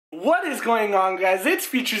What is going on, guys? It's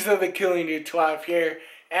Futurez of the Killing Dude 12 here,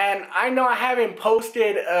 and I know I haven't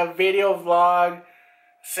posted a video vlog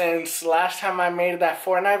since last time I made that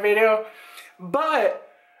Fortnite video, but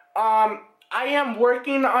I am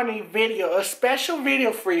working on a video, a special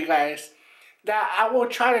video for you guys that I will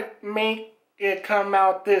try to make it come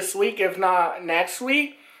out this week, if not next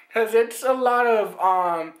week, because it's a lot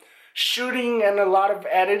of shooting and a lot of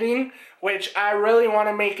editing, which I really want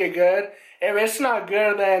to make it good. If it's not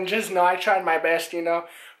good, then just know I tried my best, you know.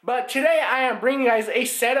 But today I am bringing you guys a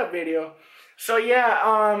setup video. So yeah,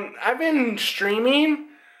 I've been streaming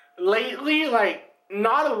lately, like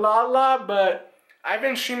not a lot, but I've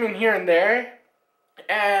been streaming here and there.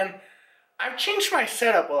 And I've changed my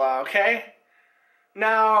setup a lot, okay?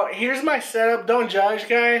 Now, here's my setup. Don't judge,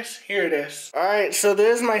 guys. Here it is. Alright, so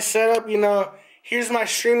there's my setup, you know. Here's my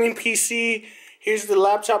streaming PC. Here's the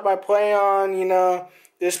laptop I play on, you know.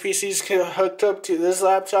 This PC is hooked up to this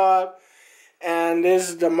laptop, and this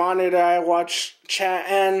is the monitor I watch chat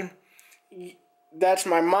in. That's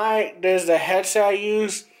my mic. There's the headset I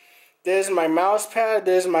use. There's my mouse pad.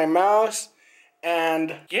 There's my mouse.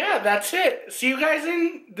 And yeah, that's it. See you guys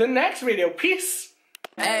in the next video. Peace.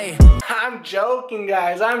 Hey. I'm joking,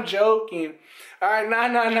 guys. I'm joking. Alright,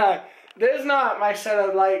 nah. This is not my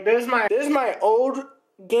setup. Like, this is my old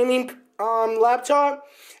gaming laptop.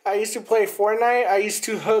 I used to play Fortnite. I used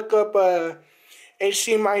to hook up a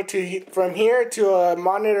HDMI from here to a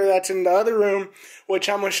monitor that's in the other room, which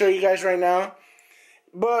I'm going to show you guys right now.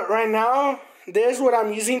 But right now, this is what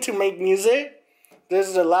I'm using to make music. This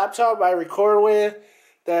is the laptop I record with,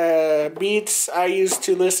 the beats I use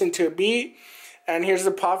to listen to a beat, and here's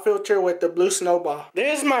the pop filter with the blue snowball.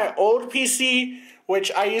 This is my old PC,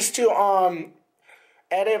 which I used to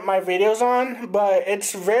edit my videos on, but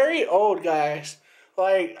it's very old, guys.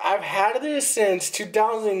 Like, I've had this since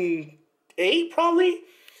 2008, probably.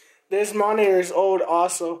 This monitor is old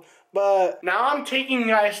also. But now I'm taking you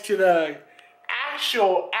guys to the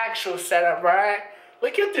actual setup, right?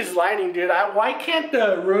 Look at this lighting, dude. Why can't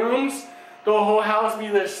the rooms, the whole house be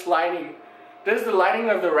this lighting? This is the lighting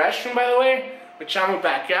of the restroom, by the way, which I'm gonna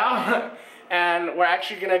back out. And we're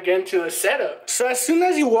actually gonna get into the setup. So as soon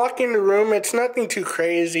as you walk in the room, it's nothing too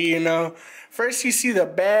crazy, you know. First you see the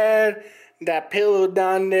bed, that pillow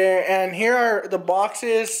down there, and here are the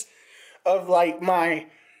boxes of like my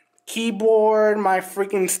keyboard, my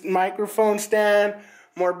freaking microphone stand,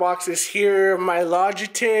 more boxes here, my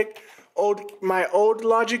Logitech, my old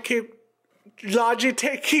Logitech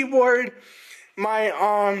keyboard,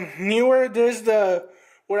 my newer, this is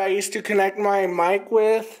what I used to connect my mic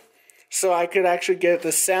with, so I could actually get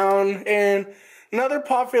the sound in. Another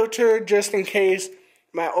pop filter just in case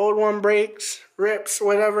my old one breaks, rips,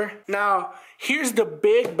 whatever. Now, here's the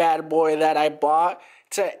big bad boy that I bought.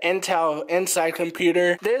 It's an Intel Inside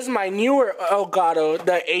computer. This is my newer Elgato,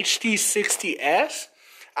 the HD60S.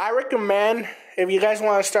 I recommend, if you guys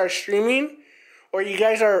want to start streaming, or you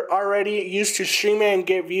guys are already used to streaming and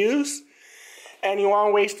get views, and you want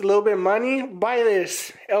to waste a little bit of money, buy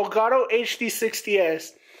this Elgato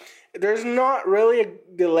HD60S. There's not really a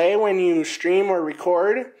delay when you stream or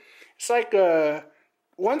record. It's like a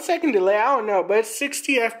 1 second delay, I don't know, but it's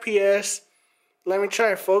 60 FPS. Let me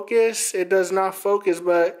try to focus. It does not focus,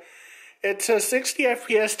 but it's a 60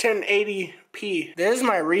 FPS 1080p. This is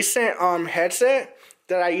my recent headset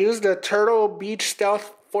that I used, the Turtle Beach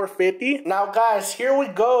Stealth 450. Now guys, here we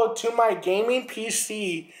go to my gaming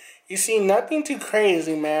PC. You see, nothing too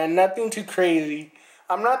crazy, man. Nothing too crazy.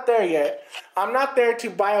 I'm not there yet. I'm not there to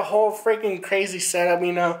buy a whole freaking crazy setup,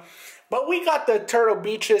 you know. But we got the Turtle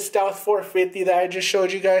Beach Stealth 450 that I just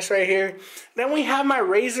showed you guys right here. Then we have my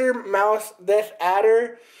Razer mouse Death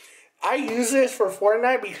Adder. I use this for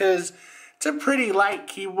Fortnite because it's a pretty light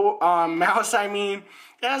keyboard mouse. I mean,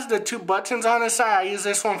 it has the two buttons on the side. I use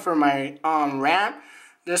this one for my ramp,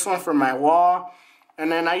 this one for my wall,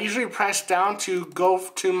 and then I usually press down to go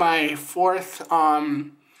to my fourth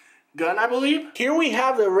gun, I believe. Here we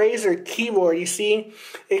have the Razer keyboard. You see,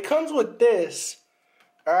 it comes with this.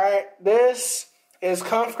 Alright, this is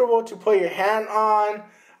comfortable to put your hand on.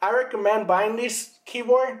 I recommend buying this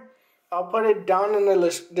keyboard. I'll put it down in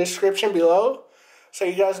the description below so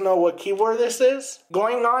you guys know what keyboard this is.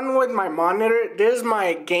 Going on with my monitor, this is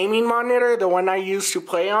my gaming monitor, the one I used to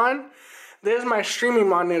play on. This is my streaming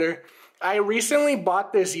monitor. I recently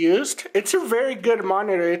bought this used. It's a very good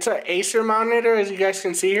monitor. It's an Acer monitor, as you guys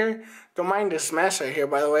can see here. Don't mind this mess right here,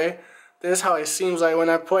 by the way. This is how it seems like when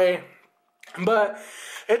I play. But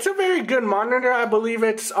it's a very good monitor. I believe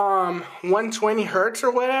it's 120 hertz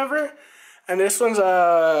or whatever, and this one's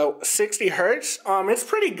 60 hertz. It's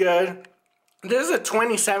pretty good. This is a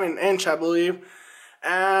 27 inch, I believe,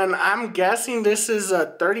 And I'm guessing this is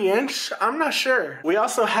a 30-inch. I'm not sure. We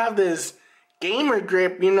also have this gamer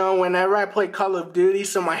grip, you know, whenever I play Call of Duty,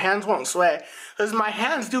 so my hands won't sweat. Because my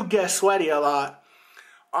hands do get sweaty a lot.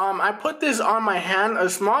 I put this on my hand, a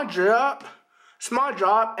small drop,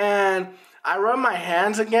 and I rub my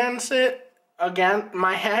hands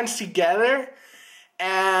my hands together,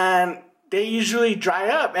 and they usually dry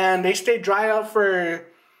up, and they stay dry up for,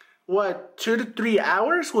 what, 2 to 3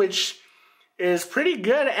 hours, which is pretty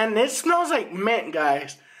good, and it smells like mint,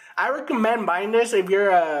 guys. I recommend buying this if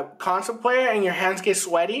you're a console player and your hands get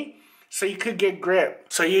sweaty, so you could get grip.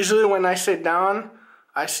 So usually when I sit down,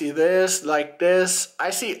 I see this, like this. I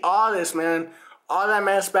see all this, man. All that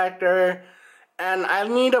mess back there. And I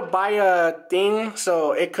need to buy a thing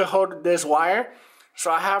so it could hold this wire.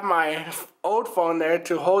 So I have my old phone there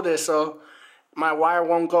to hold it so my wire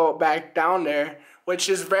won't go back down there, which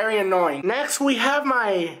is very annoying. Next, we have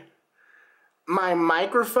my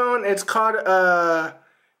microphone. It's called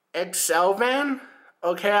Excel Van.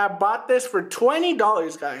 Okay, I bought this for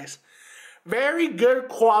 $20, guys. Very good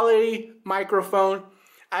quality microphone.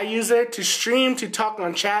 I use it to stream, to talk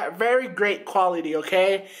on chat. Very great quality,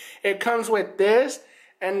 okay? It comes with this,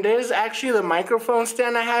 and this is actually the microphone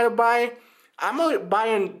stand I had to buy. I'm gonna buy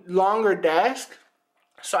a longer desk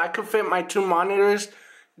so I could fit my 2 monitors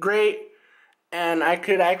great, and I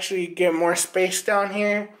could actually get more space down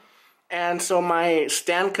here. And so my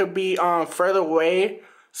stand could be further away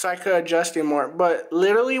so I could adjust it more. But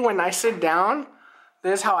literally when I sit down,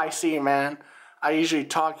 this is how I see it, man. I usually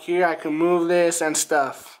talk here, I can move this and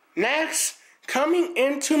stuff. Next, coming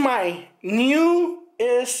into my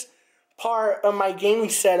newest part of my gaming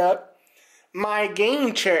setup, my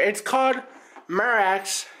gaming chair. It's called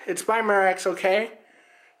Murax. It's by Murax, okay?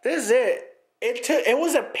 This is it. It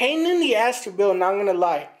was a pain in the ass to build, not gonna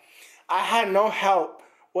lie. I had no help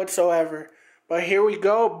whatsoever. But here we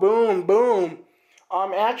go, boom, boom.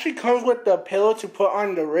 It actually comes with the pillow to put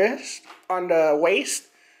on the wrist, on the waist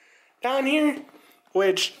down here,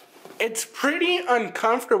 which it's pretty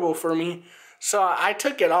uncomfortable for me, so I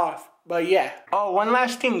took it off. But yeah. Oh, one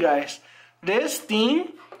last thing, guys. This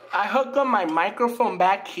thing, I hook up my microphone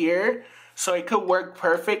back here so it could work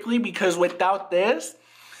perfectly, because without this,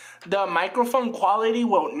 the microphone quality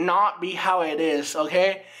will not be how it is,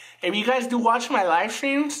 okay? If you guys do watch my live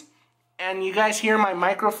streams and you guys hear my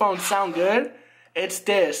microphone sound good, it's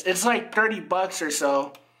this. It's like 30 bucks or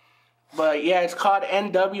so. But yeah, it's called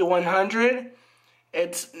NW100.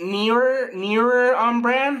 It's nearer on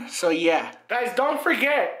brand. So yeah. Guys, don't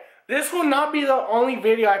forget, this will not be the only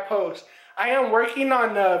video I post. I am working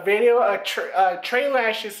on a video, a trailer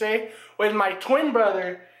I should say, with my twin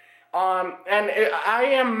brother. I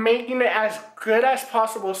am making it as good as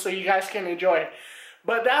possible so you guys can enjoy it.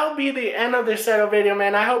 But that'll be the end of this setup video,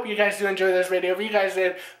 man. I hope you guys do enjoy this video. If you guys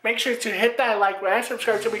did, make sure to hit that like button and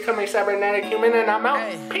subscribe to become a cybernetic human. And I'm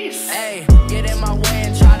out. Peace. Get in my way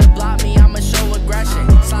and try to